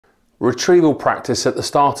Retrieval practice at the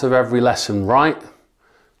start of every lesson, right?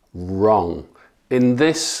 Wrong. In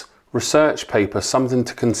this research paper, something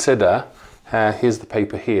to consider, here's the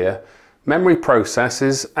paper here, memory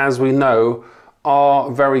processes, as we know, are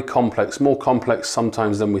very complex, more complex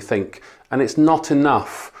sometimes than we think. And it's not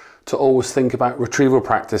enough to always think about retrieval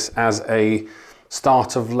practice as a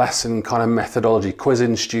start of lesson kind of methodology,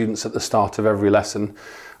 quizzing students at the start of every lesson.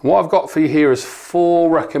 And what I've got for you here is 4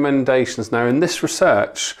 recommendations. Now in this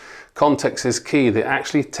research, context is key. They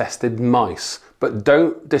actually tested mice, but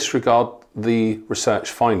don't disregard the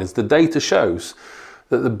research findings. The data shows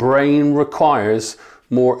that the brain requires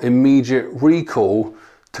more immediate recall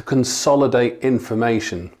to consolidate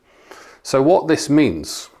information. So what this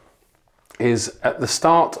means is at the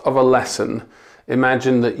start of a lesson,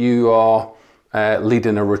 imagine that you are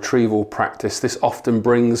leading a retrieval practice. This often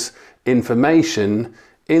brings information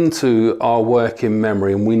into our working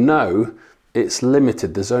memory, and we know it's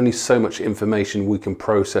limited. There's only so much information we can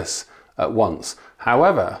process at once.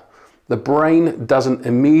 However, the brain doesn't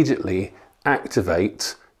immediately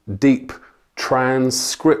activate deep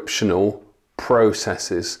transcriptional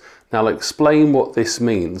processes. Now I'll explain what this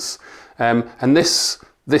means. And this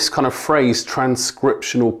kind of phrase,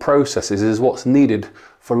 transcriptional processes, is what's needed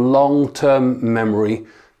for long-term memory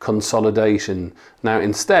consolidation. Now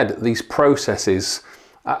instead, these processes,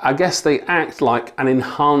 I guess they act like an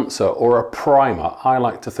enhancer or a primer. I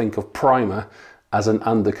like to think of primer as an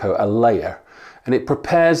undercoat, a layer, and it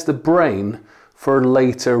prepares the brain for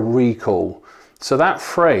later recall. So that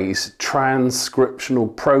phrase,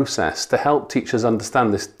 transcriptional process, to help teachers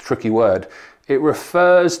understand this tricky word, it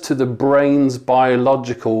refers to the brain's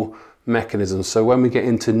biological mechanisms. So when we get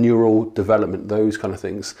into neural development, those kind of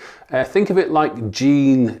things, think of it like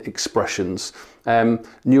gene expressions,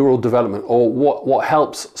 neural development, or what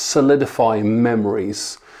helps solidify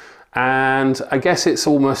memories. And I guess it's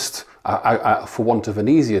almost, for want of an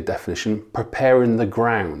easier definition, preparing the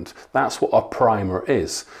ground. That's what a primer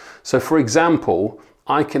is. So for example,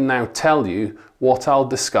 I can now tell you what I'll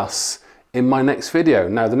discuss in my next video.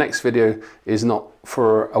 Now the next video is not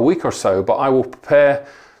for a week or so, but I will prepare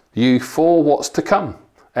you for what's to come.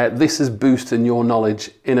 This is boosting your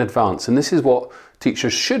knowledge in advance, and this is what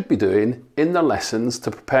teachers should be doing in the lessons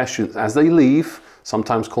to prepare students as they leave,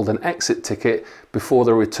 sometimes called an exit ticket, before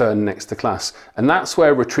they return next to class. And that's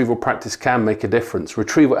where retrieval practice can make a difference.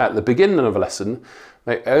 Retrieval at the beginning of a lesson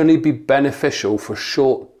may only be beneficial for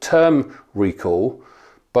short-term recall,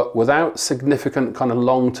 but without significant kind of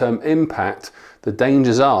long-term impact. The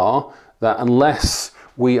dangers are that unless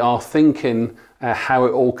we are thinking how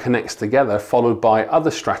it all connects together, followed by other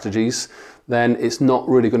strategies, then it's not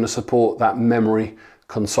really going to support that memory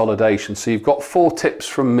consolidation. So you've got 4 tips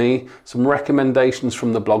from me, some recommendations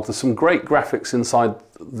from the blog. There's some great graphics inside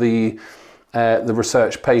the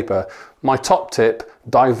research paper. My top tip: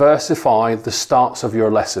 diversify the starts of your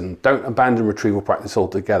lesson. Don't abandon retrieval practice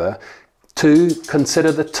altogether. 2,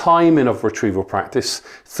 consider the timing of retrieval practice.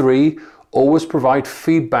 3, always provide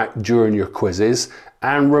feedback during your quizzes.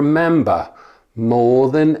 And remember, more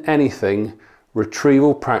than anything,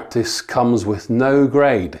 retrieval practice comes with no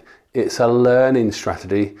grade. It's a learning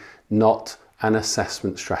strategy, not an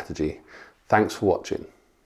assessment strategy. Thanks for watching.